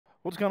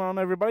What's going on,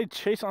 everybody?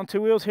 Chase on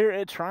Two Wheels here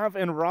at Triumph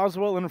in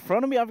Roswell. In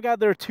front of me, I've got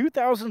their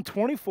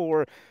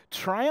 2024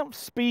 Triumph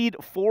Speed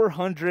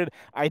 400.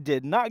 I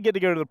did not get to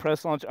go to the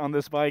press launch on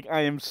this bike.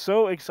 I am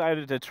so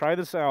excited to try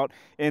this out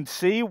and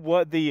see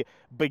what the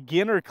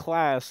beginner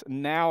class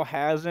now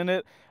has in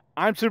it.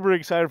 I'm super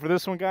excited for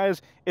this one,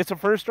 guys. It's a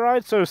first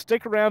ride, so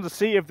stick around to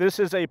see if this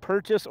is a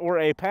purchase or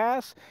a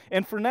pass.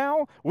 And for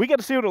now, we got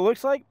to see what it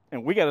looks like,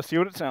 and we got to see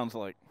what it sounds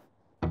like.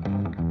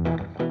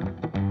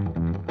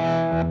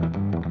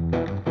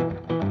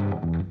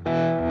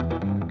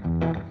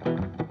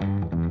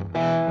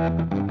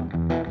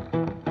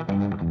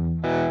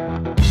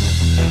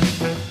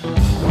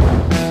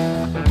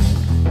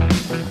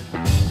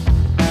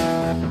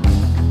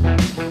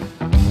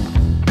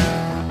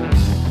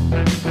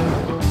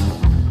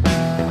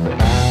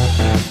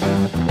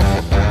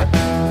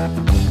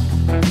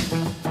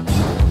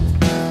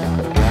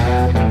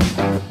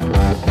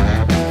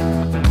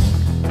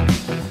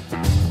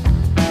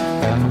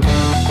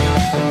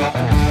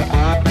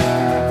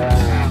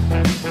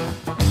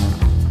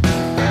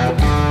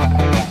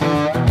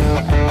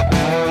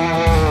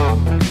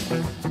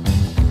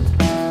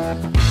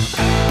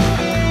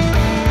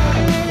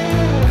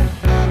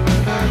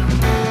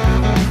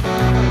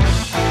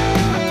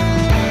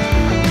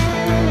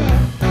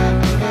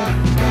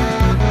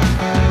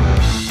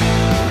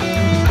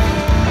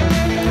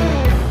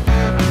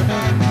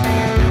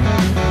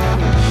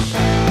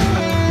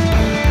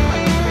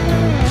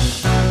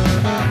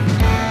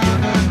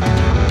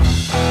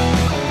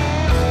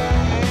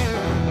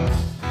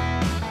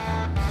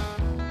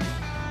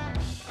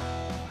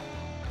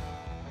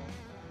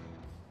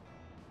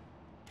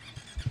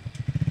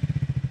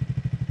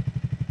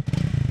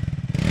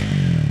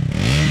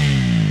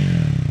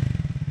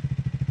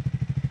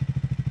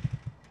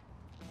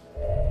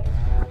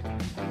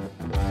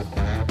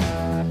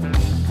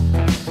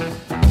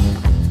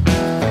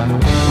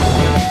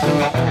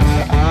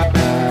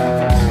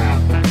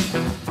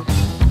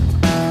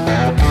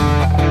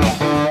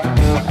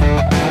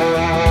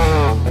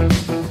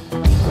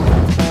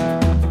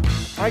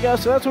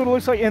 Guys, so that's what it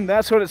looks like, and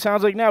that's what it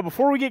sounds like. Now,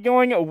 before we get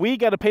going, we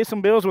got to pay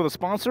some bills with a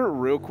sponsor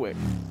real quick.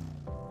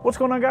 What's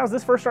going on, guys?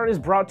 This first start is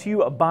brought to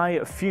you by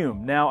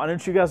Fume. Now, I know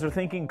what you guys are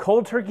thinking,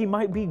 cold turkey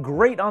might be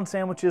great on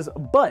sandwiches,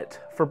 but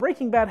for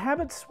breaking bad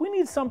habits, we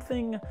need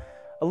something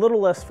a little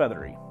less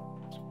feathery.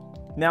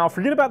 Now,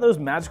 forget about those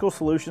magical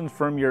solutions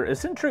from your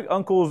eccentric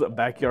uncle's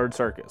backyard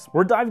circus.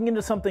 We're diving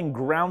into something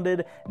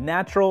grounded,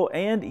 natural,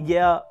 and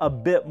yeah, a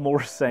bit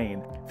more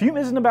sane. Fume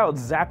isn't about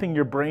zapping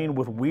your brain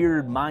with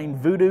weird mind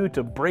voodoo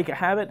to break a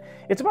habit,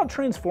 it's about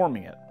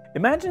transforming it.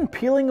 Imagine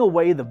peeling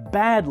away the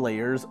bad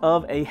layers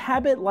of a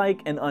habit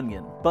like an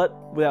onion,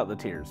 but without the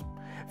tears.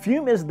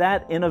 Fume is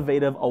that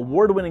innovative,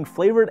 award-winning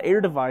flavored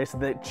air device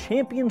that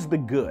champions the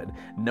good.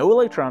 No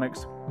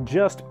electronics,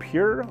 just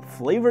pure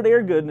flavored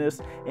air goodness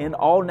and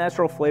all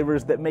natural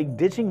flavors that make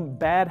ditching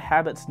bad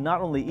habits not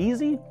only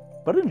easy,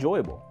 but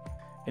enjoyable.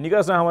 And you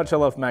guys know how much I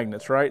love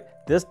magnets, right?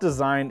 This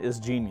design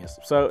is genius.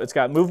 So it's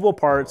got movable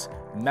parts,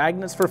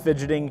 magnets for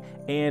fidgeting,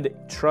 and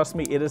trust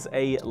me, it is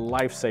a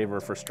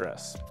lifesaver for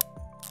stress.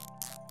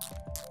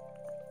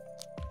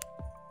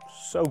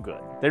 So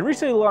good. They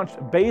recently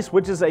launched Base,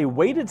 which is a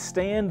weighted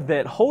stand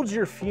that holds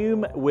your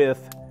Fume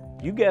with,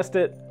 you guessed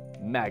it,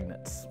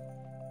 magnets.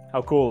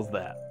 How cool is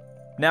that?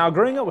 Now,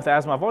 growing up with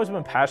asthma, I've always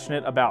been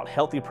passionate about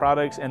healthy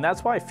products, and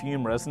that's why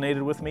Fume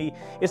resonated with me.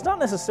 It's not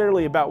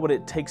necessarily about what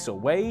it takes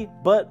away,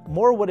 but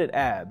more what it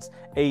adds.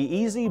 A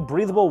easy,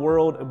 breathable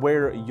world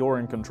where you're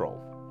in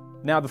control.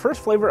 Now, the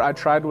first flavor I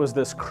tried was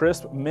this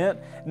crisp mint.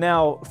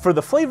 Now, for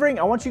the flavoring,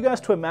 I want you guys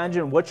to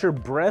imagine what your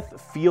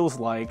breath feels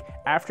like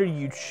after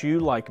you chew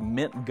like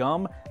mint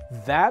gum.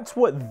 That's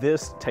what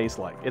this tastes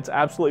like. It's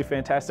absolutely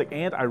fantastic,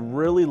 and I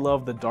really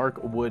love the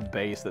dark wood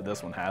base that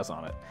this one has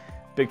on it.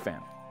 Big fan.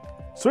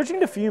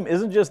 Switching to Fume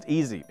isn't just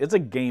easy, it's a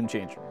game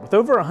changer. With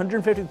over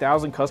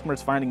 150,000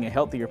 customers finding a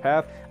healthier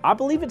path, I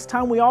believe it's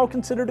time we all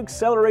considered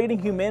accelerating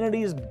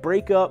humanity's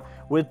breakup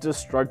with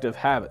destructive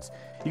habits.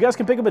 You guys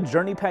can pick up a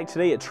journey pack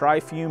today at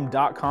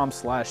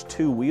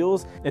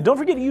tryfume.com/2wheels. And don't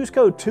forget to use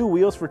code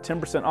 2wheels for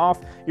 10%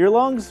 off. Your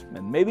lungs,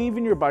 and maybe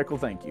even your bike will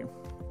thank you.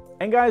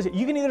 And guys,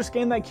 you can either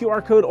scan that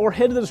QR code or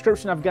head to the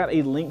description. I've got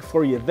a link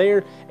for you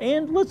there.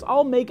 And let's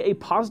all make a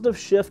positive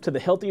shift to the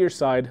healthier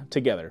side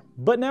together.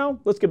 But now,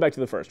 let's get back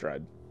to the first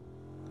ride.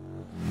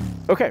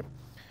 Okay,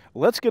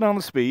 let's get on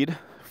the Speed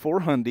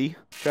 400.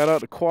 Shout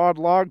out to Quad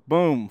Lock.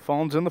 Boom,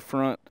 phone's in the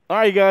front. All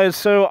right, guys,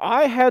 so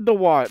I had to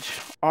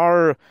watch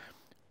our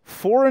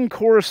foreign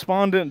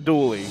correspondent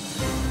dually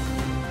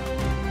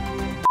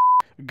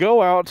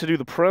go out to do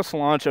the press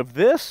launch of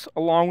this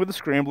along with the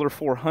Scrambler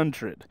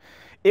 400.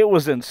 It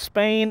was in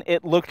Spain.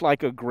 It looked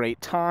like a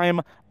great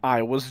time.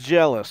 I was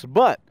jealous.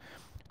 But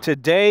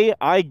today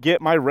I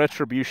get my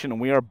retribution and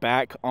we are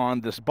back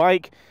on this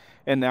bike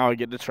and now I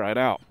get to try it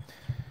out.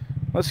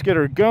 Let's get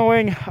her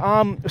going.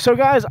 So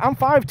guys, I'm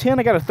 5'10".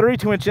 I got a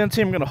 32-inch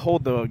NC. I'm going to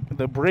hold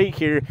the brake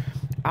here.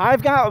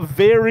 I've got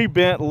very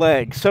bent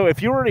legs, so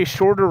if you're a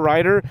shorter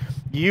rider,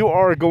 you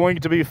are going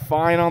to be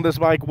fine on this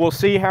bike. We'll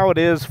see how it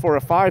is for a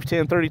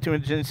 5'10",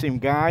 32-inch inseam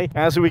guy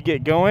as we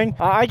get going.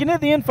 I can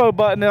hit the info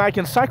button and I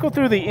can cycle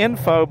through the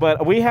info,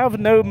 but we have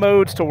no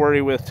modes to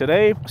worry with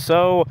today,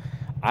 so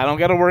I don't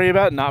got to worry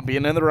about not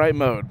being in the right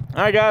mode.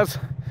 All right, guys,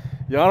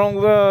 y'all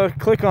don't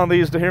click on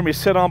these to hear me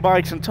sit on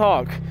bikes and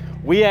talk.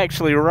 We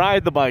actually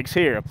ride the bikes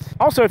here.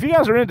 Also, if you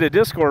guys are into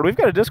Discord, we've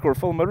got a Discord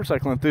full of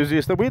motorcycle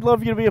enthusiasts that we'd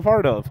love you to be a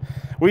part of.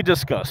 We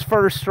discuss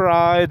first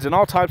rides and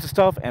all types of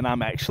stuff, and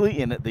I'm actually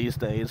in it these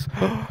days.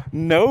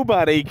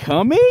 Nobody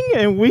coming,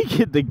 and we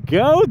get to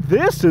go.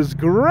 This is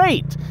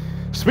great.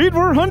 Speed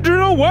 400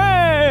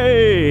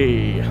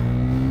 away.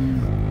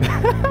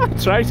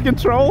 Traction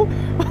control,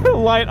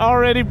 light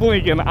already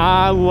blinking.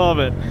 I love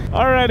it.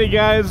 Alrighty,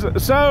 guys.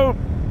 So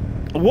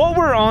what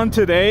we're on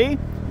today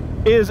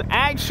is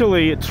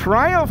actually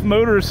Triumph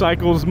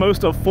Motorcycles'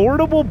 most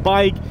affordable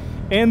bike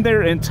in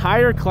their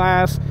entire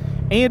class,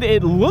 and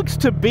it looks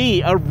to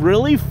be a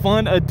really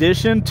fun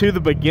addition to the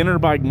beginner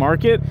bike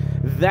market.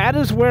 That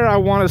is where I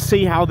want to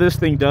see how this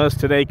thing does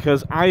today,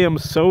 because I am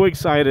so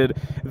excited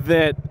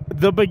that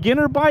the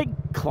beginner bike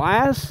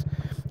class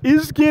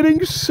is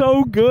getting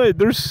so good.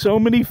 There's so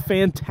many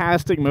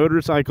fantastic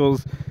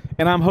motorcycles,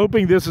 and I'm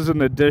hoping this is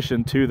an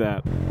addition to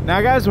that.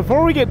 Now, guys,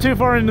 before we get too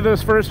far into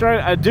this first ride,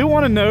 I do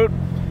want to note,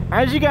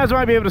 as you guys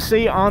might be able to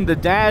see on the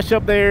dash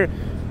up there,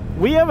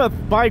 we have a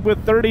bike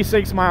with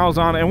 36 miles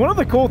on it. And one of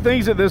the cool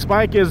things that this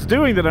bike is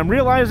doing that I'm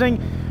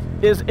realizing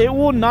is it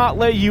will not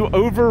let you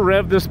over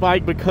rev this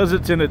bike because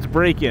it's in its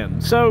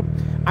break-in. So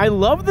I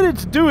love that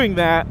it's doing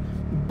that,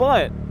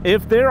 but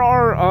if there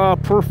are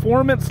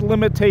performance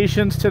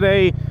limitations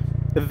today,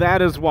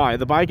 that is why.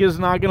 The bike is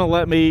not going to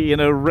let me, you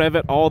know, rev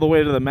it all the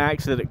way to the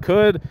max that it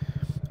could.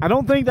 I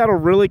don't think that'll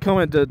really come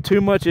into too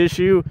much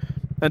issue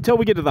until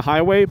we get to the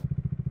highway.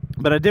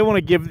 But I did want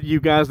to give you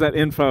guys that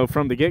info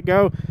from the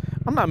get-go.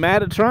 I'm not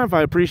mad at Triumph.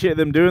 I appreciate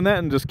them doing that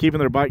and just keeping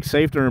their bike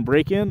safe during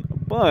break-in,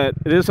 but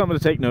it is something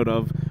to take note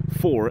of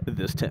for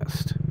this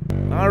test.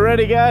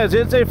 Alrighty, guys,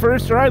 it's a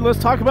first ride. Let's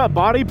talk about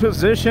body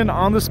position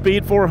on the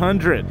Speed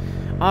 400.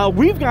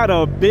 We've got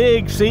a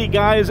big seat,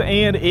 guys,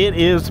 and it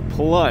is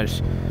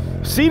plush.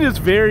 Seat is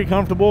very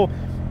comfortable.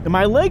 And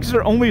my legs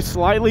are only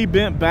slightly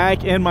bent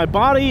back, and my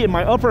body and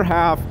my upper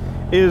half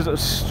is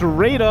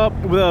straight up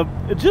with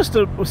just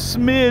a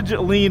smidge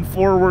lean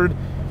forward.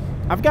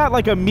 I've got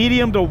like a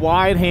medium to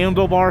wide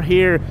handlebar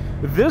here.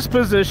 This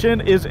position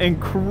is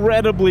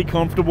incredibly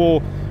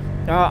comfortable.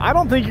 I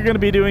don't think you're going to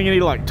be doing any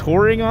like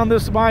touring on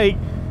this bike,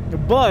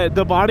 but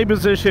the body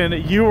position,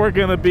 you are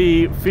going to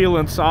be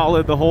feeling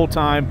solid the whole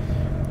time.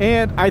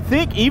 And I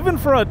think even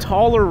for a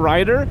taller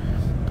rider,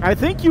 I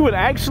think you would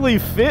actually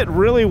fit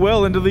really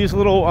well into these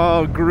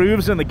little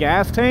grooves in the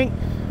gas tank.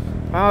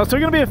 So it's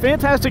going to be a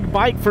fantastic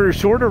bike for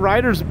shorter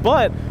riders,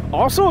 but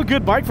also a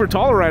good bike for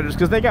taller riders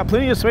because they got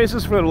plenty of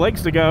spaces for their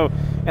legs to go,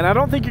 and I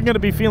don't think you're going to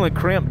be feeling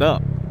cramped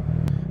up.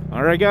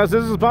 All right, guys,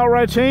 this is about where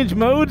I change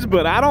modes,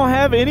 but I don't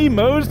have any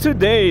modes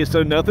today,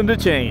 so nothing to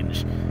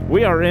change.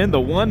 We are in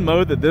the one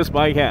mode that this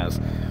bike has.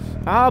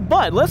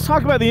 But let's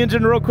talk about the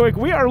engine real quick.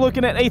 We are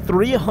looking at a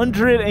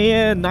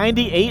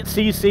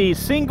 398cc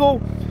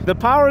single. The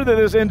power that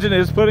this engine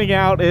is putting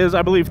out is,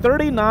 I believe,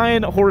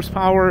 39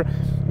 horsepower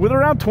with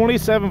around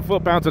 27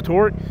 foot-pounds of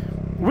torque,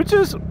 which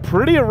is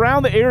pretty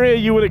around the area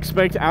you would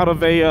expect out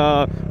of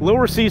a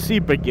lower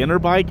cc beginner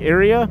bike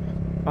area,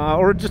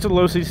 or just a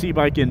low cc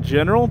bike in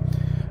general.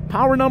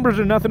 Power numbers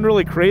are nothing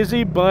really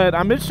crazy, but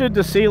I'm interested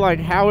to see like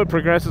how it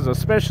progresses,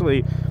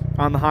 especially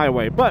on the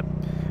highway. But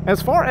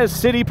as far as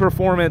city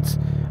performance,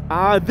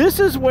 this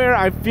is where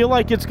I feel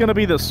like it's going to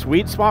be the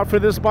sweet spot for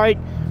this bike.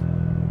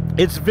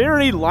 It's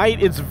very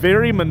light, it's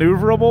very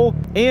maneuverable,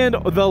 and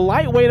the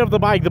lightweight of the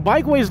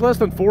bike weighs less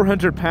than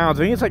 400 pounds.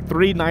 I think it's like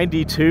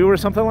 392 or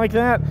something like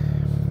that.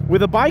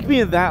 With the bike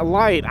being that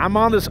light, I'm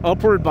on this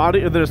upward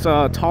body, this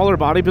taller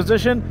body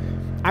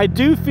position. I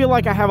do feel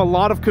like I have a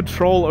lot of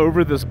control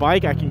over this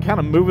bike. I can kind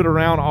of move it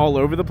around all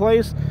over the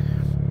place.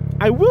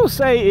 I will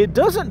say it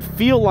doesn't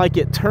feel like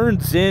it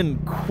turns in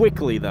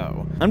quickly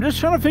though. I'm just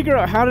trying to figure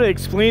out how to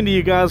explain to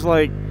you guys,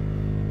 like,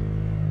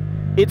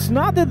 it's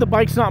not that the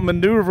bike's not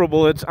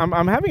maneuverable.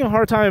 I'm having a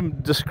hard time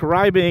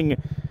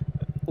describing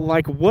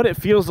like what it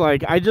feels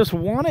like. I just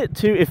want it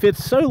to, if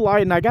it's so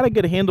light and I got a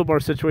good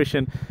handlebar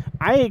situation,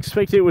 I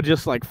expect it would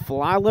just like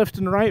fly left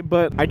and right,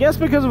 but I guess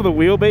because of the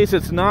wheelbase,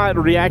 it's not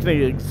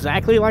reacting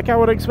exactly like I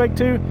would expect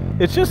to.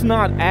 It's just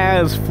not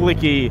as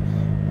flicky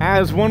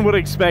as one would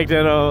expect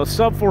at a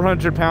sub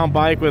 400 pound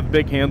bike with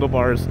big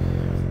handlebars.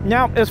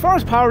 Now, as far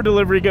as power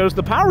delivery goes,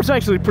 the power is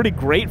actually pretty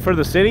great for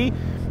the city.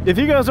 If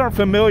you guys aren't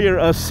familiar,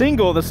 a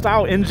single, the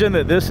style engine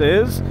that this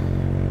is,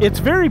 it's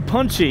very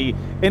punchy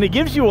and it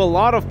gives you a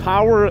lot of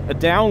power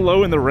down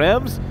low in the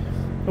revs.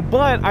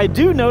 But I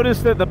do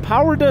notice that the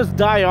power does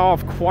die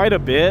off quite a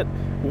bit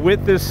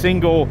with this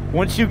single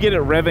once you get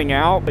it revving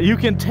out. You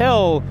can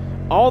tell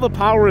all the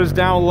power is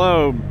down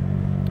low.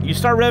 You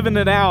start revving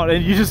it out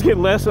and you just get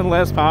less and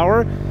less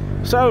power.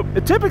 So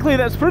typically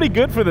that's pretty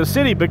good for the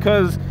city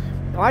because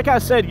like I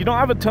said, you don't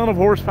have a ton of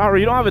horsepower,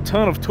 you don't have a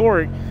ton of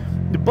torque,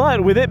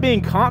 but with it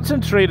being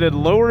concentrated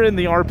lower in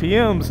the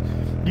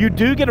RPMs, you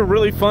do get a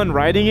really fun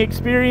riding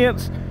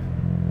experience.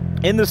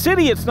 In the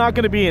city, it's not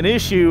going to be an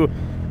issue,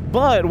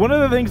 but one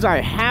of the things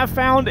I have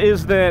found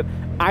is that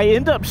I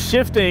end up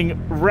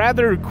shifting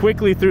rather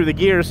quickly through the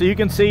gear. So you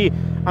can see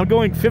I'm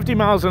going 50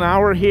 miles an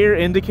hour here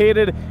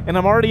indicated, and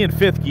I'm already in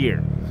 5th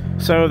gear.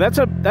 So that's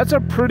a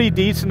pretty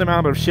decent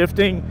amount of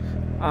shifting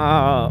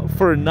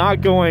for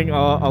not going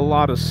a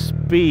lot of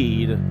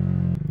speed.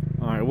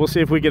 All right, we'll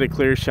see if we get a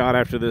clear shot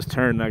after this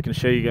turn, and I can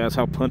show you guys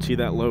how punchy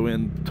that low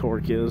end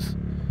torque is.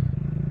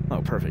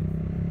 Oh, perfect.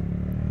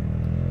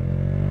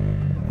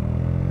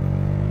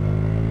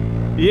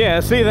 Yeah,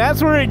 see,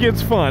 that's where it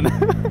gets fun.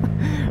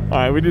 All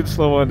right, we need to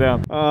slow one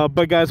down.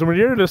 But guys, when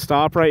you're at a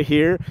stop right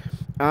here,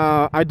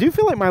 I do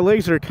feel like my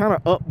legs are kind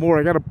of up more.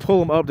 I got to pull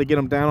them up to get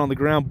them down on the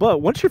ground.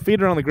 But once your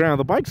feet are on the ground,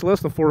 the bike's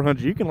less than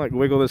 400. You can like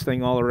wiggle this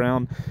thing all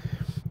around.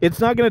 It's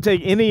not going to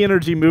take any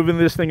energy moving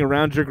this thing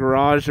around your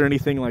garage or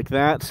anything like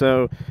that.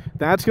 So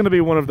that's going to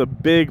be one of the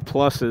big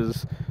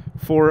pluses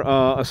for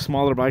a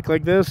smaller bike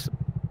like this.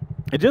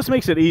 It just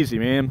makes it easy,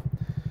 man.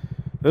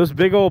 Those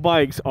big old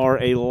bikes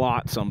are a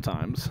lot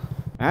sometimes.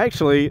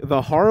 Actually,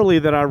 the Harley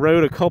that I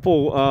rode a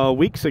couple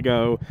weeks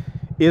ago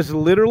is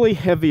literally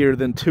heavier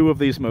than 2 of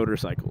these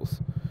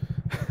motorcycles.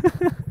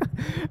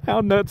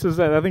 How nuts is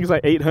that? I think it's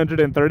like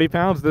 830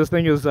 pounds. This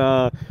thing is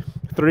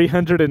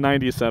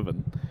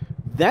 397.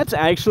 That's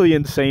actually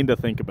insane to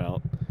think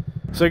about.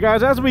 So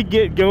guys, as we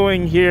get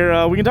going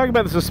here, we can talk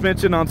about the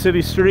suspension on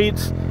city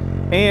streets.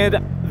 And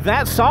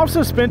that soft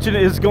suspension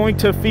is going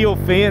to feel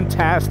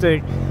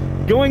fantastic.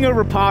 Going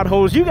over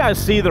potholes, you guys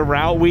see the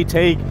route we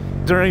take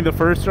during the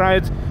first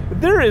rides.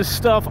 There is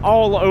stuff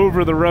all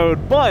over the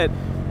road, but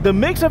the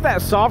mix of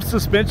that soft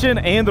suspension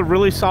and the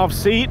really soft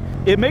seat,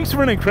 it makes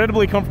for an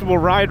incredibly comfortable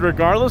ride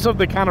regardless of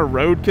the kind of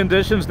road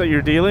conditions that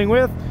you're dealing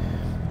with.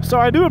 So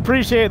I do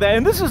appreciate that.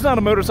 And this is not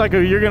a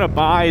motorcycle you're gonna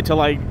buy to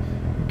like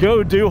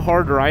go do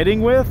hard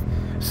riding with.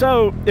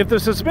 So if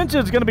the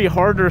suspension is gonna be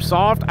hard or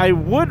soft, I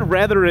would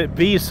rather it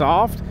be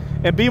soft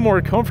and be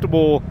more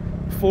comfortable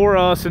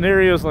for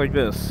scenarios like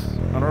this.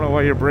 I don't know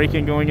why you're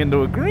braking going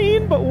into a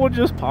green, but we'll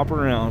just pop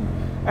around.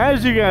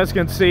 As you guys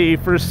can see,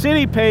 for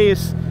city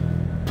pace,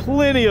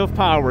 plenty of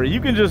power.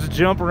 You can just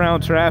jump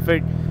around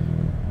traffic.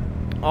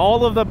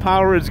 All of the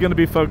power is going to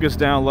be focused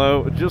down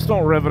low. Just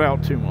don't rev it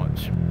out too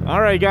much. All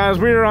right, guys,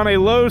 we are on a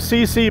low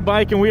CC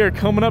bike, and we are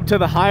coming up to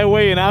the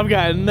highway, and I've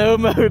got no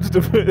modes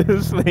to put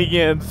this thing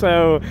in.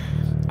 So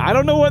I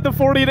don't know what the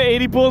 40 to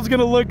 80 pull is going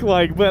to look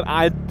like, but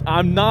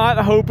I'm not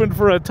hoping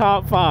for a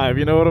top 5.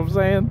 You know what I'm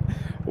saying?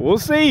 We'll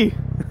see.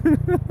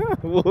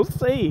 We'll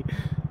see.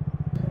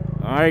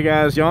 All right,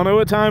 guys, y'all know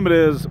what time it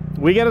is.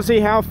 We got to see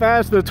how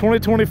fast the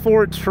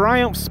 2024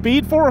 Triumph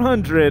Speed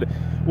 400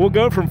 will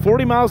go from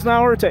 40 miles an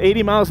hour to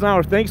 80 miles an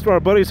hour, thanks to our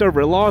buddies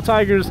over at Law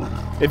Tigers.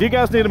 If you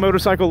guys need a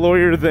motorcycle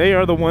lawyer, they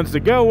are the ones to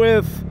go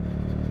with.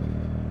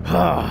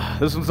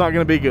 This one's not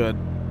going to be good.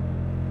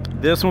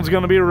 This one's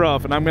going to be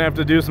rough, and I'm going to have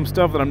to do some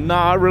stuff that I'm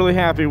not really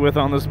happy with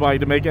on this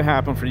bike to make it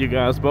happen for you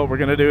guys, but we're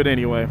going to do it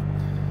anyway.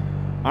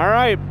 All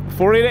right,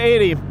 40 to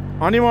 80.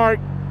 On your mark,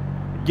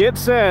 get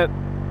set,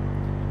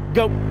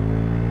 go.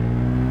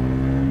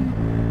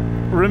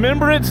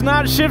 Remember, it's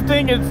not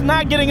shifting, it's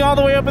not getting all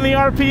the way up in the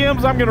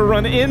RPMs. I'm gonna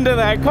run into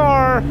that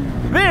car.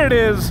 There it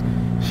is.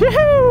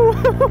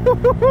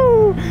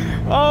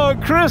 Oh,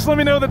 Chris, let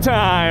me know the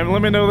time.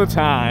 Let me know the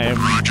time.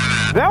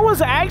 That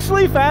was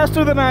actually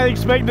faster than I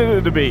expected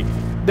it to be.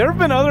 There have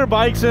been other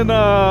bikes in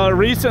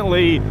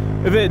recently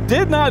that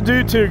did not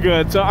do too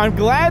good, so I'm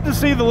glad to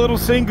see the little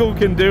single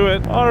can do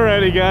it.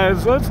 Alrighty,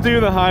 guys, let's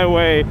do the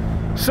highway.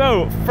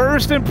 So,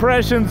 first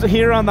impressions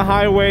here on the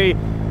highway.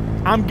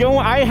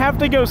 I have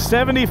to go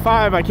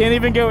 75. I can't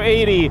even go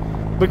 80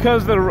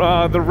 because the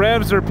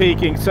revs are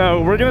peaking.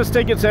 So we're gonna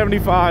stick at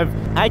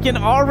 75. I can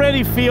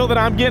already feel that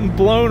I'm getting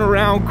blown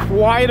around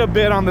quite a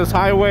bit on this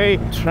highway,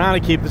 trying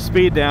to keep the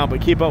speed down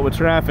but keep up with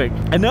traffic.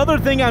 Another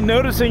thing I'm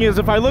noticing is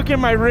if I look in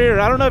my rear,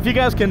 I don't know if you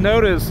guys can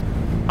notice,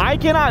 I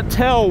cannot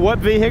tell what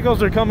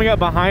vehicles are coming up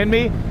behind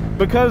me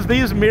because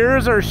these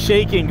mirrors are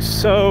shaking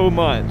so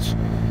much.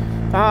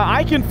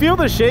 I can feel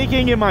the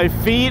shaking in my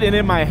feet and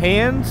in my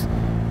hands.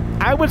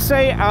 I would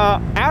say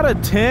out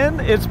of 10,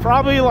 it's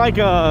probably like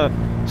a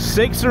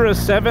 6 or a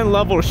 7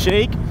 level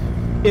shake.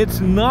 It's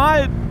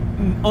not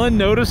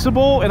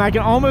unnoticeable, and I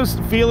can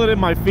almost feel it in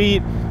my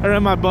feet or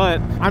in my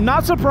butt. I'm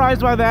not surprised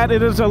by that.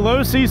 It is a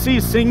low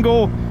CC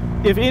single.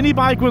 If any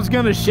bike was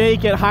gonna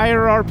shake at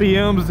higher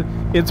RPMs,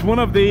 it's one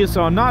of these,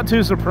 so I'm not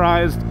too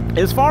surprised.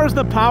 As far as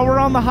the power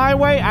on the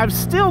highway, I've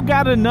still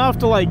got enough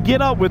to like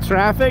get up with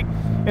traffic,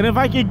 and if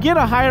I could get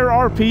a higher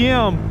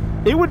RPM,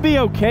 it would be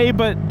okay,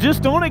 but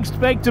just don't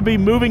expect to be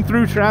moving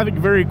through traffic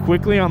very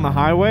quickly on the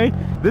highway.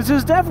 This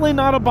is definitely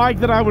not a bike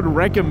that I would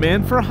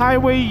recommend for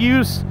highway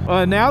use.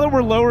 Now that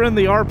we're lowering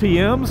the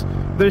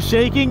RPMs, the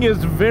shaking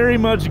is very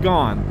much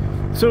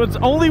gone. So it's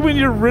only when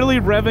you're really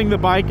revving the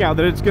bike out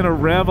that it's gonna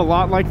rev a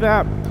lot like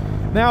that.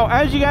 Now,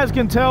 as you guys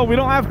can tell, we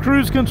don't have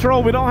cruise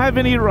control. We don't have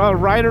any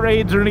rider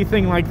aids or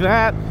anything like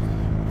that.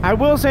 I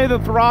will say the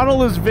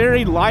throttle is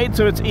very light,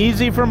 so it's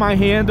easy for my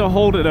hand to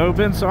hold it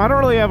open, so I don't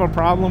really have a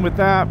problem with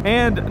that.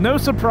 And no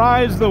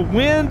surprise, the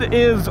wind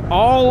is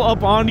all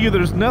up on you.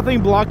 There's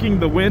nothing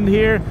blocking the wind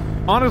here.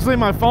 Honestly,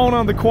 my phone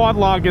on the quad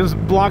lock is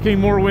blocking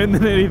more wind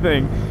than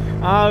anything.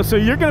 So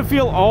you're gonna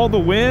feel all the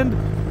wind,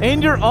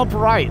 and you're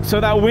upright,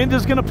 so that wind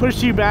is gonna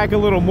push you back a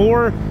little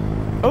more.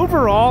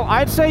 Overall,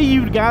 I'd say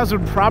you guys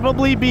would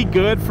probably be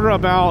good for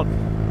about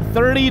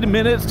 30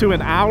 minutes to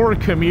an hour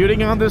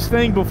commuting on this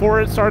thing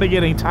before it started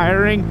getting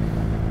tiring.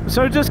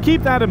 So just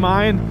keep that in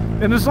mind.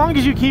 And as long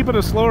as you keep it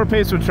a slower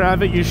pace with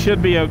traffic, you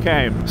should be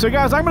okay. So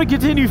guys, I'm gonna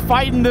continue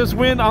fighting this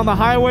wind on the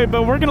highway,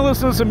 but we're gonna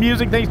listen to some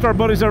music thanks to our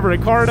buddies over at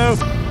Cardo.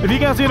 If you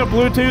guys need a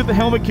Bluetooth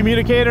helmet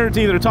communicator to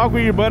either talk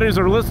with your buddies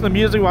or listen to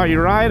music while you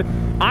ride,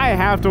 I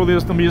have to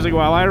listen to music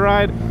while I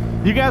ride.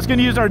 You guys can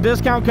use our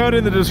discount code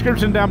in the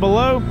description down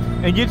below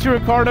and get you a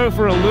Cardo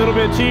for a little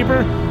bit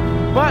cheaper.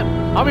 But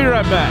I'll be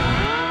right back.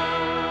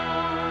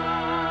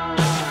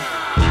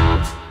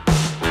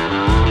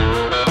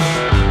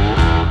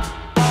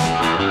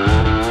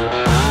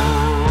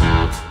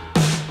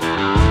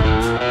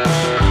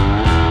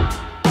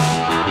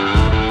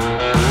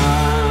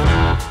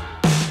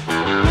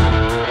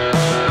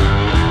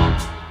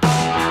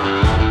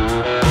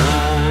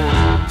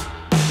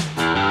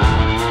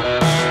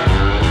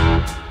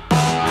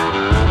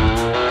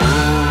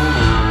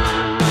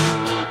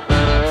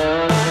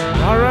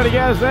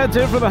 Guys, that's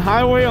it for the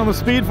highway on the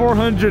Speed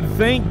 400.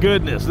 Thank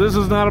goodness. This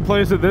is not a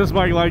place that this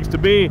bike likes to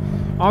be.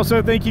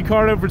 Also, thank you,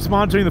 Cardo, for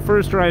sponsoring the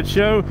First Ride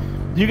show.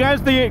 You guys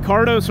to get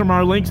Cardos from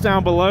our links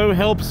down below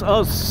helps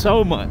us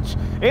so much.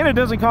 And it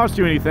doesn't cost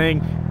you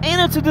anything.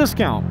 And it's a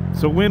discount.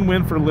 So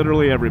win-win for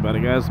literally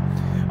everybody, guys.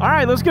 All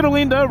right, let's get her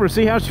leaned over,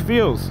 see how she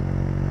feels.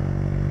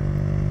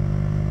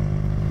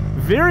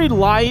 Very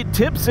light,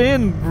 tips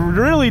in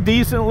really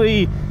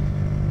decently.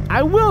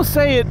 I will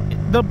say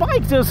the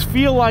bike does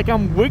feel like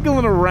I'm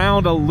wiggling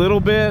around a little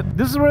bit.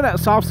 This is where that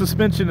soft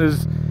suspension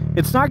is.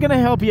 It's not going to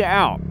help you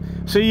out.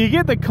 So you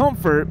get the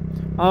comfort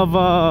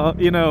of,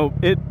 you know,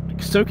 it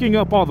soaking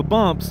up all the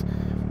bumps.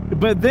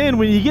 But then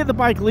when you get the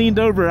bike leaned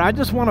over, I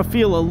just want to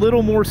feel a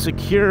little more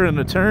secure in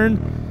the turn.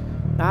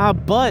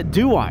 But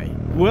do I?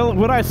 Well,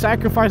 would I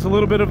sacrifice a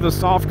little bit of the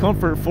soft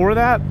comfort for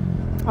that?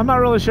 I'm not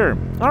really sure.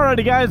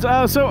 Alrighty, guys.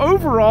 So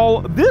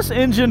overall, this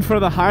engine for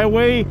the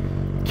highway,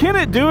 can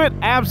it do it?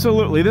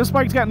 Absolutely. This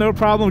bike's got no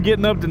problem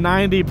getting up to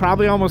 90,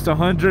 probably almost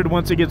 100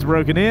 once it gets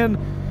broken in.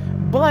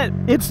 But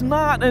it's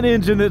not an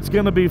engine that's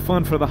going to be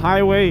fun for the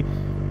highway.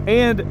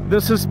 And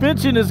the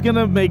suspension is going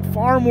to make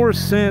far more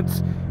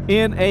sense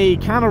in a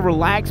kind of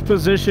relaxed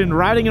position,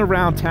 riding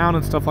around town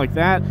and stuff like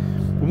that.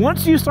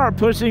 Once you start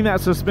pushing that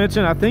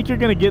suspension, I think you're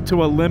going to get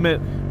to a limit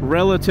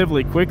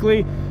relatively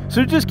quickly.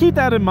 So just keep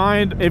that in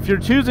mind. If you're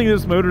choosing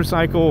this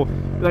motorcycle,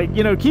 like,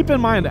 you know, keep in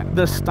mind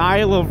the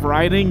style of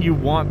riding you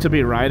want to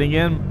be riding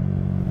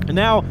in.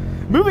 Now,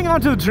 moving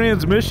on to the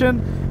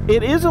transmission,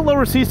 it is a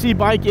lower CC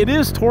bike. It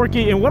is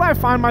torquey, and what I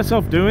find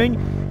myself doing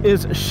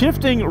is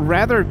shifting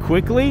rather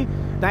quickly.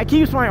 That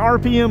keeps my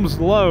RPMs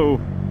low,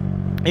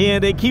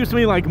 and it keeps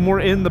me like more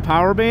in the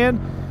power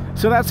band.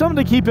 So that's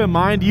something to keep in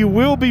mind. You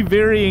will be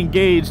very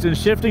engaged in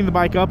shifting the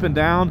bike up and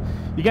down.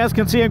 You guys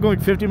can see I'm going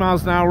 50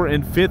 miles an hour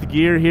in 5th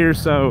gear here,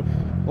 so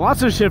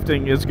lots of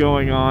shifting is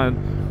going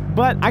on.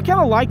 But I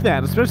kind of like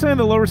that, especially on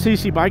the lower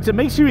CC bikes. It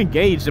makes you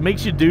engaged. It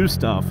makes you do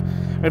stuff.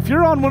 If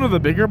you're on one of the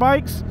bigger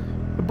bikes,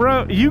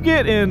 bro, you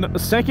get in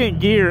 2nd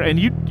gear, and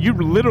you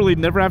literally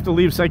never have to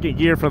leave 2nd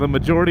gear for the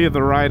majority of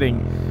the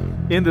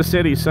riding in the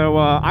city. So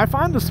I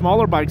find the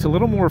smaller bikes a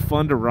little more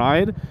fun to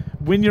ride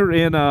when you're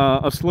in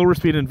a slower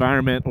speed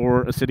environment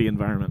or a city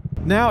environment.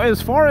 Now,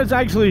 as far as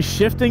actually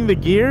shifting the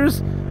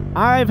gears,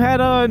 I've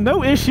had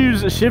no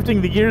issues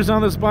shifting the gears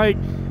on this bike.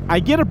 I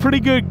get a pretty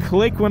good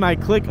click when I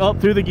click up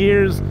through the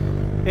gears,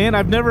 and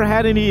I've never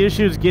had any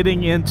issues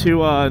getting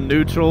into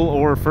neutral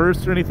or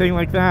first or anything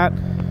like that.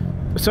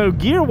 So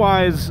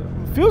gear-wise,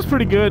 feels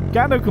pretty good.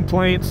 Got no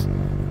complaints.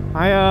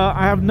 I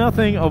have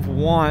nothing of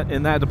want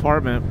in that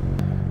department.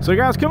 So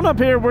guys, coming up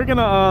here, we're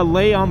gonna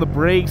lay on the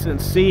brakes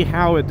and see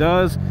how it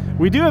does.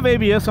 We do have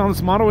ABS on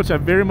this model, which I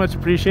very much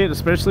appreciate,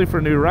 especially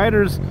for new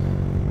riders.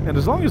 And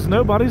as long as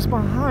nobody's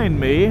behind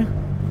me,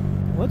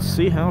 let's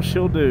see how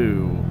she'll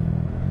do.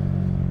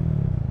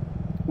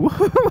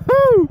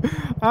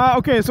 Woohoo!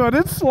 Okay, so I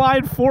did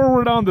slide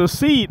forward on the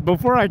seat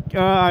before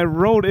I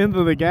rolled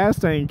into the gas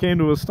tank and came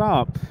to a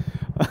stop.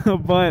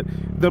 But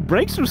the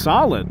brakes are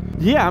solid.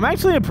 Yeah, I'm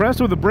actually impressed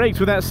with the brakes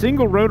with that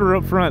single rotor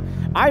up front.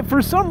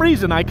 For some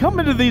reason, I come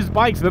into these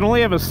bikes that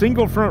only have a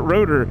single front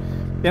rotor,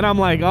 and I'm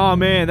like, oh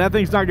man, that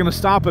thing's not gonna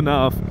stop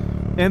enough.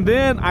 And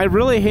then I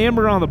really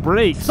hammer on the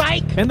brakes,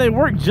 psych, and they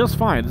work just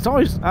fine. It's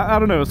always, I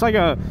don't know, it's like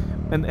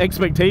an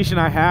expectation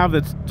I have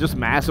that's just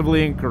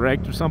massively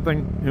incorrect or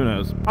something. Who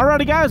knows?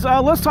 Alrighty guys,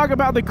 let's talk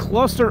about the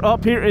cluster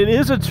up here. It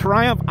is a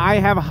Triumph. I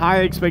have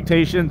high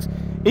expectations.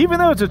 Even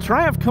though it's a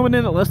Triumph coming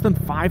in at less than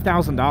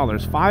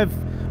 $5,000,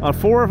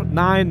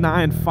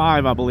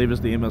 $4,995, I believe,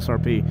 is the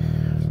MSRP.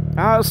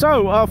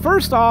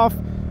 First off,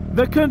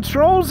 the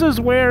controls is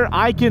where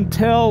I can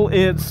tell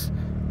it's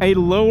a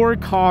lower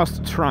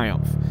cost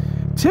Triumph.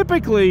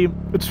 Typically,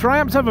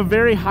 Triumphs have a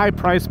very high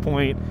price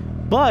point,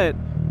 but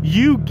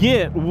you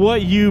get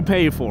what you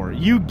pay for.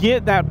 You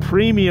get that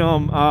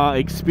premium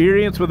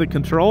experience with the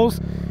controls.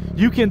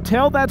 You can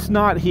tell that's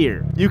not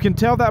here. You can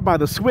tell that by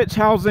the switch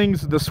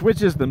housings, the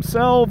switches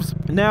themselves.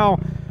 Now,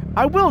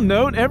 I will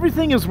note,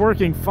 everything is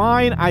working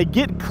fine. I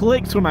get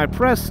clicks when I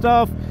press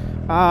stuff.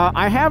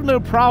 I have no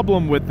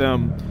problem with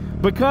them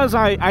because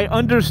I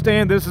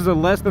understand this is a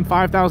less than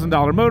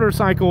 $5,000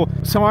 motorcycle,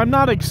 so I'm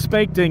not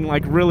expecting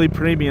like really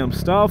premium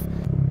stuff,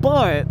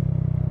 but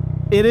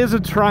it is a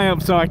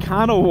Triumph, so I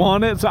kind of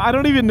want it. So I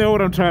don't even know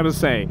what I'm trying to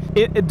say.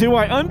 Do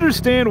I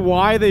understand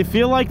why they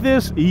feel like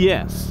this?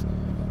 Yes.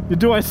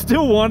 Do I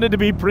still want it to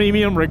be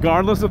premium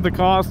regardless of the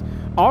cost?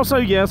 Also,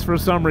 yes, for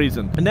some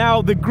reason.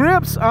 Now, the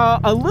grips,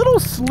 a little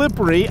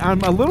slippery.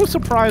 I'm a little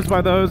surprised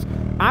by those.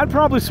 I'd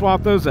probably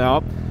swap those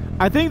out.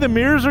 I think the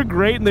mirrors are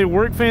great and they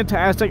work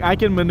fantastic. I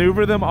can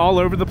maneuver them all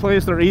over the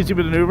place. They're easy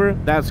to maneuver.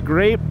 That's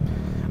great.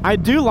 I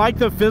do like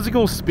the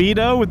physical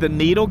speedo with the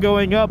needle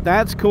going up.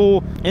 That's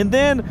cool. And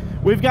then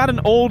we've got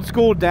an old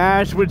school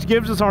dash, which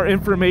gives us our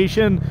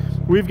information.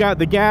 We've got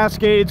the gas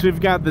gauge, we've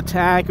got the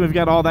tach, we've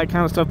got all that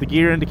kind of stuff, the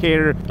gear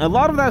indicator. A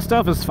lot of that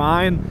stuff is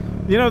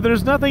fine. You know,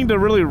 there's nothing to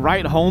really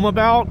write home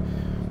about,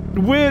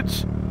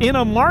 which in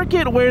a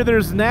market where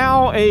there's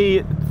now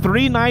a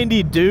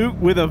 390 Duke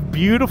with a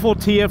beautiful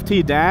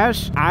TFT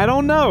dash, I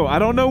don't know. I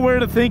don't know where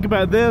to think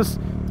about this.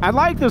 I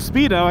like the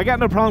speedo, I got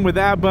no problem with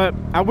that, but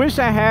I wish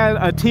I had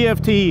a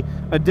TFT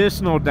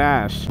additional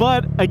dash.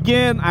 But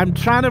again, I'm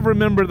trying to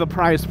remember the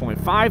price point.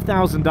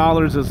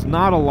 $5,000 is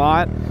not a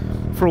lot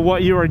for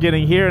what you are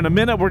getting here. In a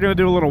minute, we're gonna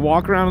do a little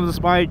walk around of this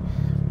bike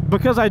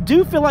because I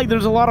do feel like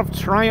there's a lot of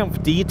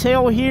Triumph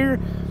detail here.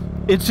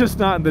 It's just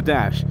not in the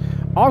dash.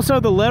 Also,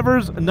 the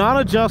levers,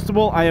 not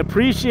adjustable. I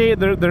appreciate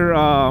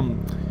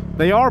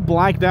they are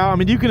blacked out. I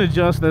mean, you can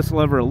adjust this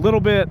lever a little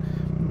bit,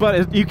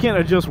 but you can't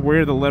adjust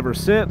where the lever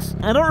sits.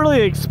 I don't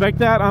really expect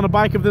that on a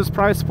bike of this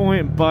price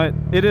point, but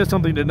it is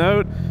something to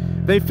note.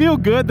 They feel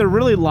good. They're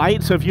really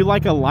light, so if you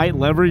like a light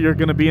lever, you're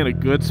going to be in a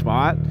good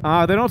spot.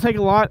 They don't take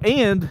a lot,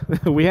 and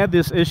we had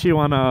this issue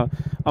on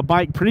a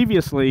bike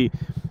previously.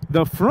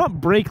 The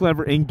front brake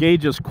lever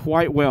engages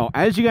quite well.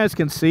 As you guys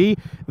can see,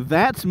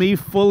 that's me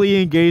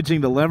fully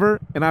engaging the lever,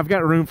 and I've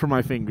got room for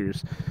my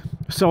fingers.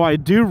 So I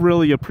do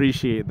really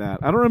appreciate that.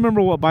 I don't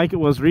remember what bike it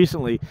was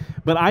recently,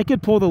 but I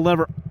could pull the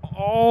lever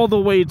all the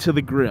way to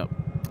the grip.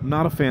 I'm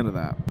not a fan of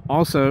that.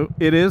 Also,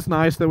 it is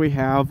nice that we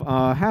have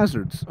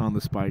hazards on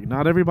this bike.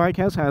 Not every bike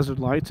has hazard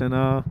lights,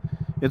 and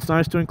it's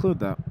nice to include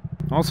that.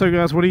 Also,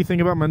 guys, what do you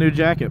think about my new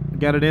jacket?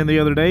 Got it in the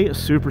other day,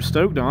 super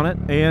stoked on it,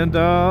 and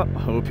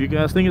hope you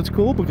guys think it's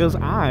cool because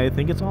I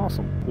think it's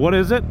awesome. What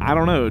is it? I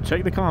don't know.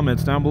 Check the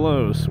comments down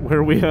below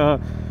where we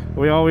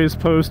always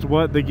post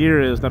what the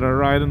gear is that I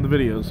ride in the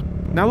videos.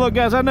 Now look,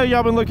 guys, I know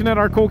y'all been looking at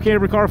our cool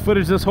camera car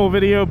footage this whole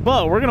video,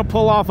 but we're gonna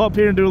pull off up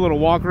here and do a little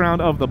walk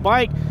around of the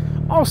bike.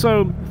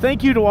 Also,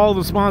 thank you to all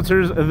the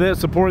sponsors that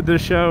support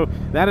this show.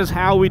 That is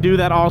how we do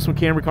that awesome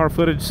camera car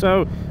footage.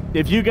 So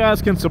if you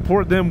guys can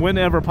support them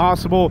whenever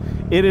possible,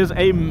 it is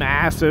a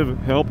massive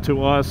help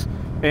to us,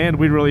 and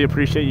we really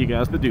appreciate you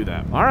guys to do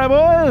that. All right,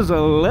 boys,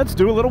 let's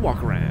do a little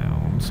walk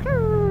around.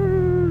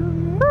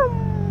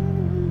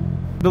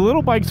 The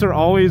little bikes are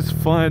always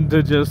fun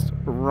to just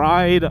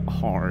ride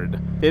hard.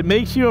 It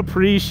makes you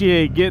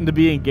appreciate getting to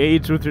be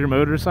engaged with your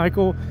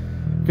motorcycle,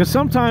 because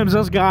sometimes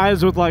us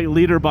guys with like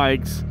leader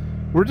bikes,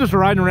 we're just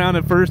riding around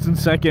at first and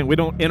second. We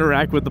don't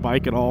interact with the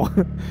bike at all.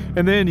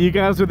 And then you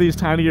guys with these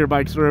tinier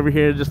bikes are over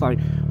here just like,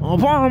 oh,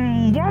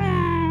 boom,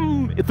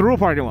 boom, through a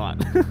parking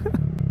lot.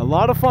 A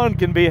lot of fun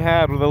can be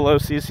had with a low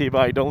CC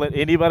bike. Don't let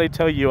anybody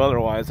tell you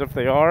otherwise. If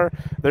they are,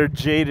 they're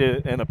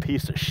jaded and a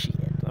piece of shit.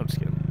 I'm just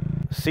kidding.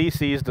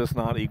 CCs does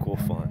not equal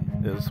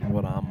fun, is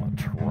what I'm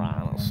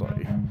trying to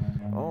say.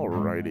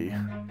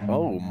 Alrighty.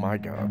 Oh my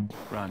God.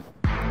 Run.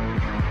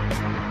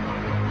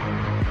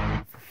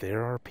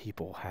 There are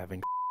people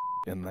having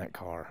in that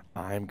car.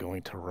 I'm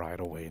going to ride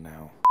away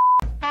now.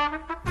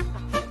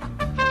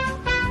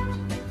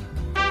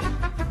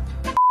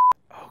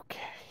 Okay.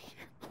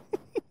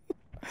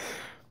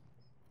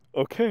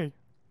 Okay.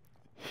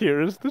 Here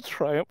is the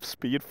Triumph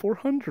Speed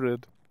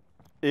 400.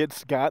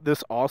 It's got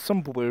this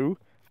awesome blue.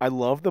 I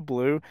love the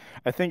blue.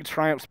 I think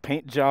Triumph's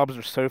paint jobs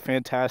are so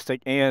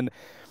fantastic, and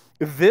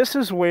this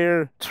is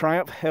where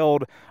Triumph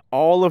held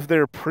all of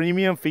their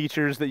premium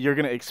features that you're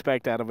going to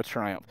expect out of a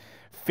Triumph.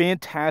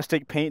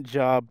 Fantastic paint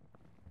job.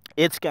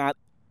 It's got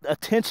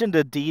attention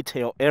to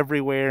detail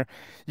everywhere.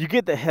 You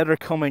get the header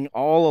coming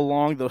all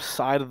along the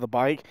side of the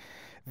bike.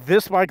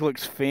 This bike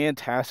looks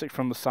fantastic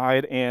from the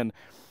side, and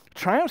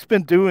Triumph's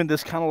been doing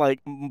this kind of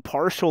like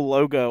partial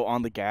logo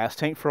on the gas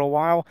tank for a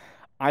while.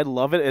 I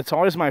love it. It's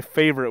always my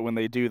favorite when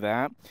they do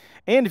that.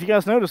 And if you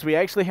guys notice, we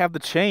actually have the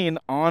chain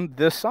on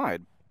this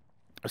side.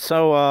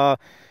 So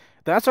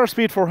that's our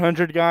Speed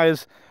 400,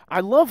 guys. I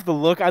love the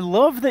look. I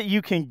love that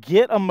you can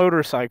get a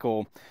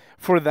motorcycle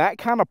for that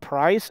kind of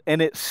price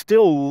and it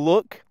still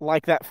look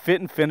like that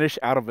fit and finish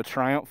out of a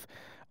Triumph.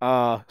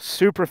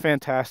 Super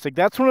fantastic.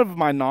 That's one of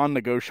my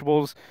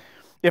non-negotiables.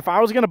 If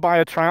I was going to buy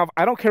a Triumph,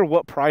 I don't care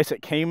what price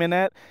it came in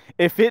at.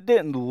 If it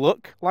didn't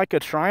look like a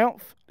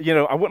Triumph, you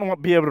know, I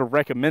wouldn't be able to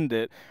recommend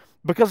it.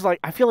 Because, like,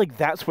 I feel like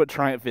that's what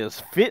Triumph is.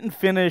 Fit and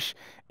finish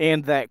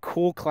and that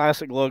cool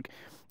classic look.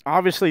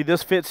 Obviously,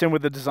 this fits in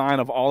with the design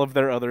of all of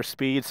their other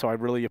speeds, so I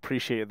really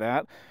appreciate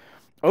that.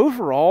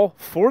 Overall,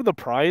 for the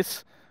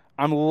price,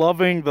 I'm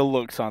loving the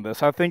looks on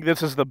this. I think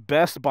this is the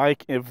best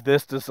bike of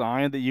this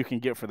design that you can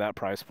get for that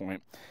price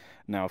point.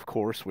 Now, of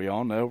course, we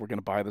all know we're going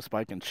to buy this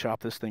bike and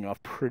chop this thing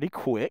off pretty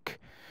quick.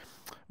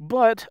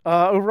 But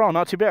overall,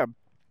 not too bad.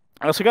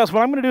 So, guys,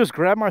 what I'm going to do is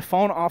grab my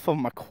phone off of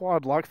my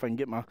quad lock, if I can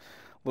get my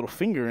little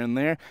finger in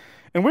there.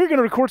 And we're going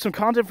to record some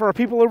content for our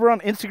people over on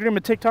Instagram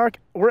and TikTok.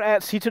 We're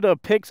at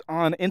C2WPics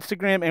on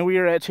Instagram, and we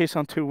are at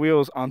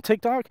Chaseontwowheels on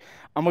TikTok.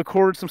 I'm going to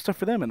record some stuff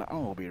for them, and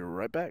I'll be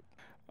right back.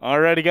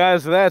 Alrighty,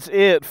 guys, that's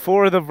it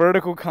for the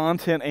vertical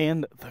content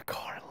and the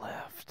car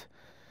left.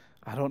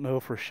 I don't know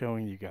if we're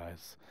showing you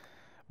guys,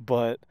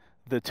 but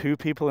the two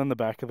people in the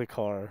back of the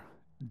car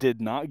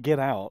did not get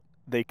out.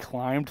 They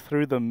climbed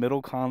through the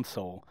middle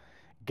console,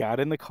 got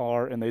in the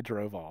car, and they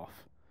drove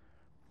off.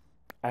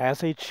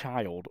 As a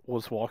child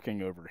was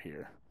walking over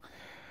here.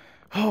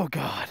 Oh,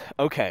 God.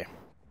 Okay.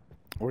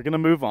 We're going to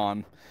move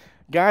on.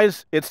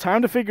 Guys, it's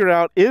time to figure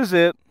out, is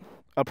it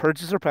a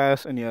purchase or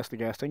pass? And yes, the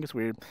gas tank is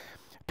weird.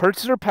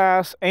 Purchase or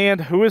pass, and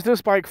who is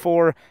this bike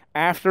for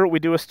after we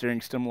do a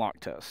steering stem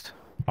lock test?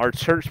 Our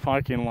church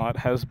parking lot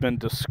has been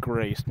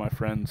disgraced, my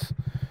friends.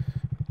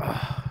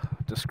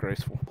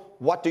 Disgraceful.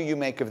 What do you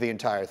make of the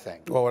entire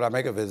thing? Well, what I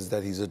make of it is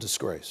that he's a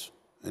disgrace,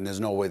 and there's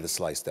no way to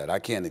slice that. I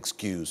can't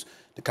excuse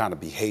the kind of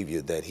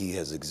behavior that he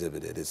has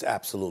exhibited. It's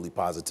absolutely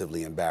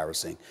positively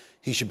embarrassing.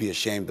 He should be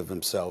ashamed of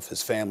himself.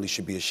 His family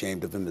should be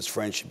ashamed of him. His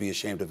friends should be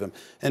ashamed of him.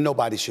 And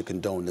nobody should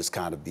condone this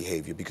kind of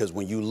behavior, because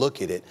when you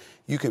look at it,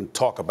 you can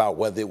talk about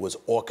whether it was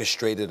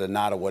orchestrated or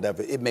not or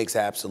whatever. It makes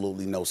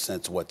absolutely no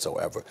sense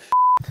whatsoever.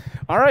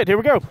 All right, here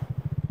we go.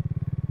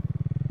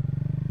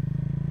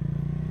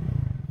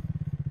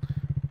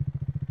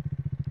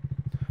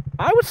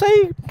 I would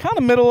say kind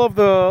of middle of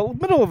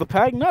the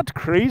pack. Not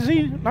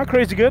crazy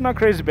good, not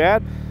crazy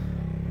bad.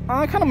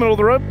 Kind of middle of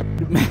the road.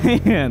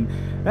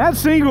 Man, that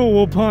single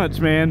will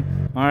punch,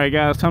 man. All right,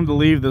 guys, time to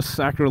leave this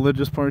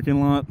sacrilegious parking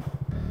lot.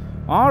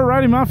 All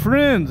righty, my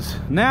friends.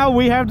 Now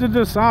we have to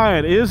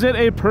decide, is it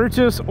a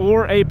purchase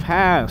or a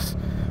pass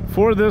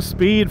for the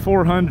Speed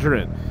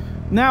 400?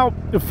 Now,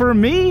 for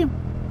me,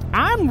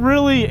 I'm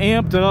really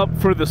amped up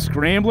for the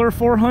Scrambler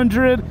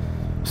 400.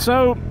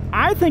 So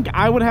I think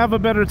I would have a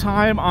better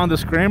time on the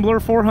Scrambler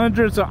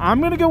 400, so I'm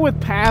going to go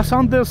with pass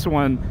on this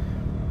one,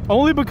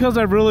 only because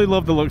I really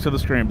love the looks of the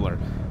Scrambler.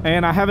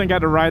 And I haven't got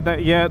to ride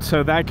that yet,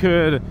 so that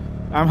could,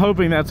 I'm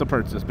hoping that's a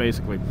purchase,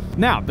 basically.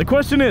 Now, the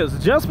question is,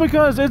 just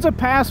because it's a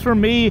pass for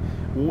me,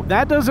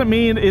 that doesn't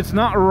mean it's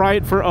not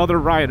right for other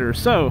riders.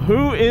 So,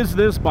 who is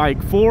this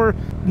bike for?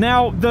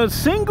 Now, the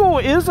single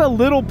is a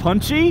little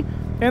punchy,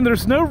 and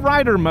there's no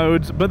rider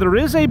modes, but there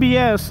is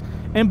ABS,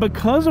 and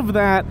because of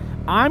that,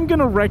 I'm going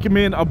to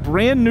recommend a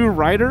brand new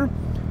rider,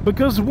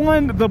 because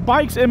one, the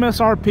bike's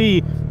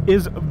MSRP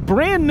is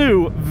brand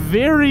new,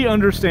 very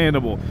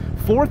understandable.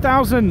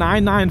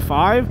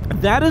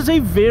 $4,995. That is a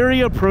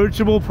very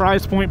approachable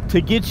price point to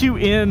get you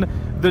in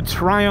the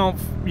Triumph,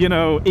 you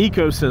know,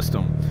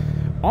 ecosystem.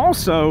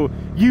 Also,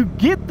 you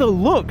get the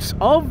looks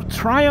of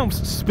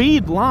Triumph's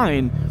Speed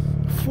line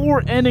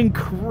for an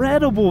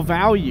incredible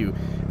value.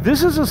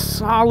 This is a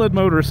solid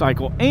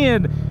motorcycle,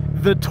 and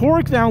the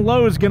torque down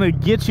low is going to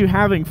get you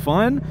having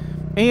fun,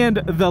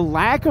 and the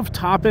lack of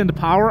top-end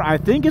power, I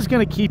think, is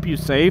going to keep you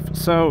safe.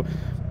 So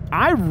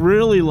I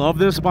really love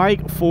this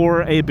bike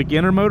for a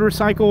beginner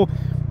motorcycle.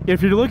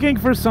 If you're looking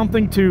for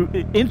something to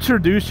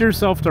introduce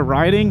yourself to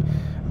riding,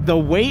 the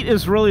weight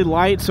is really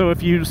light, so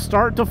if you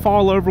start to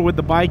fall over with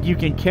the bike, you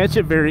can catch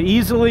it very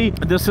easily.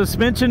 The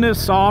suspension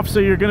is soft, so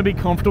you're going to be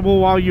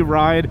comfortable while you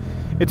ride.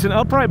 It's an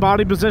upright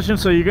body position,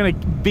 so you're going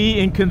to be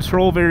in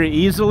control very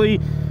easily.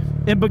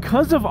 And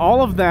because of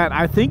all of that,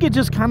 I think it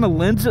just kind of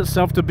lends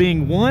itself to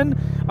being,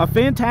 one, a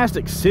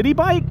fantastic city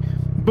bike,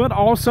 but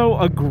also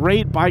a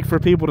great bike for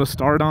people to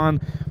start on,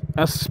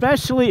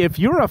 especially if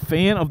you're a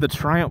fan of the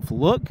Triumph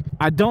look.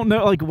 I don't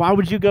know, like, why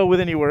would you go with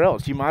anywhere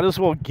else? You might as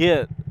well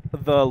get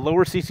the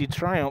lower CC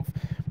Triumph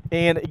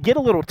and get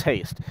a little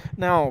taste.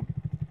 Now,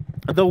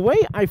 the way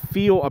I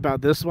feel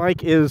about this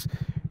bike is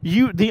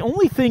the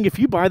only thing, if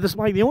you buy this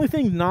bike, the only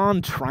thing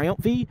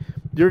non-Triumph-y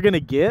you're going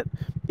to get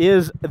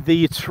is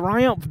the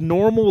Triumph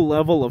normal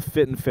level of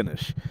fit and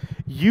finish.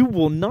 You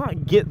will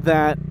not get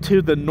that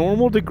to the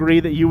normal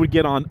degree that you would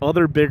get on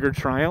other bigger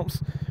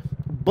Triumphs,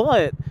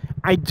 but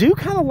I do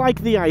kind of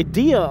like the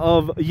idea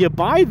of you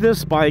buy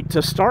this bike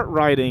to start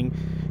riding,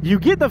 you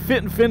get the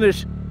fit and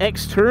finish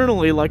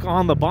externally, like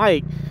on the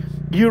bike,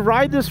 you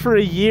ride this for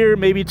a year,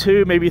 maybe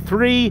two, maybe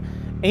three,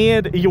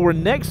 and your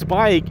next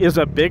bike is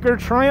a bigger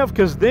Triumph,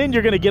 because then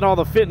you're going to get all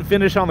the fit and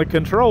finish on the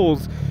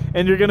controls,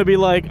 and you're going to be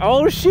like,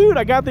 oh shoot,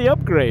 I got the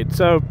upgrade.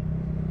 So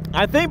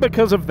I think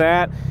because of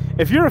that,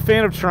 if you're a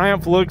fan of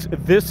Triumph looks,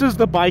 this is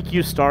the bike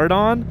you start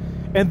on,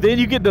 and then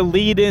you get to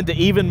lead into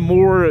even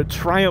more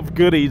Triumph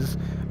goodies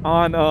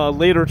on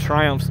later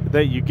Triumphs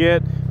that you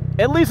get.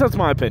 At least that's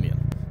my opinion.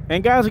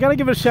 And guys, I gotta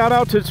give a shout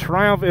out to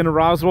Triumph in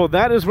Roswell.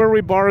 That is where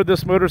we borrowed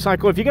this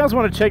motorcycle. If you guys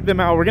want to check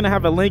them out, we're gonna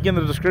have a link in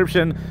the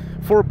description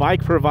for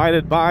Bike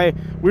Provided By.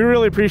 We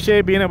really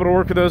appreciate being able to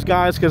work with those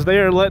guys, because they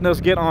are letting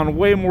us get on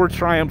way more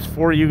Triumphs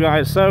for you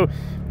guys. So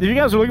if you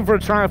guys are looking for a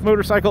Triumph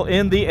motorcycle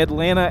in the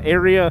Atlanta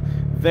area,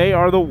 they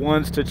are the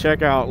ones to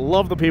check out.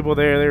 Love the people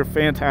there. They're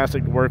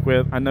fantastic to work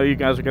with. I know you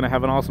guys are gonna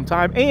have an awesome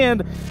time.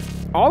 And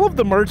all of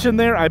the merch in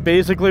there, I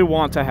basically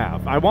want to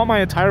have. I want my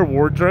entire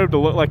wardrobe to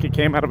look like it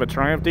came out of a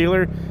Triumph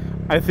dealer.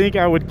 I think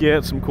I would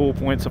get some cool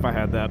points if I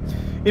had that.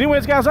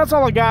 Anyways, guys, that's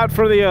all I got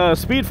for the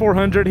Speed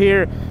 400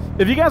 here.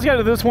 If you guys got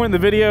to this point in the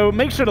video,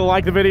 make sure to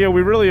like the video.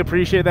 We really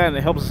appreciate that, and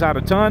it helps us out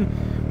a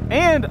ton.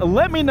 And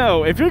let me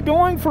know, if you're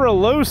going for a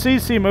low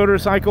CC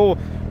motorcycle,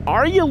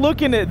 are you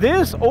looking at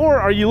this, or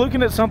are you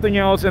looking at something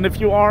else? And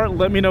if you are,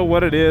 let me know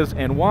what it is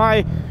and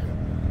why.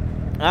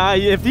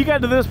 If you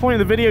got to this point in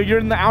the video, you're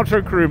in the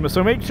outro crew,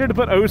 so make sure to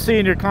put OC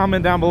in your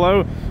comment down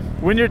below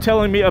when you're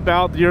telling me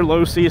about your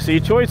low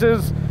CC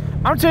choices.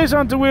 I'm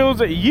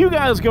Chaseontwowheels. You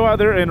guys go out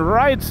there and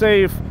ride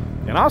safe,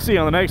 and I'll see you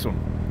on the next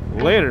one.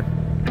 Later.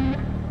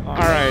 All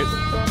right,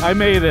 I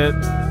made it,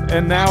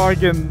 and now I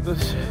can...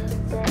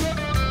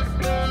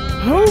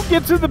 Who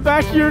gets in the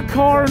back of your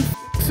car and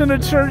f***s in a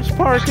church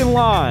parking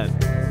lot?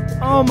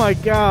 Oh my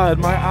God,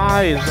 my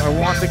eyes, I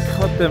want to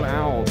cut them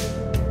out.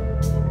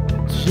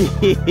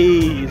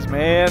 Jeez,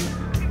 man.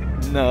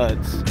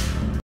 Nuts.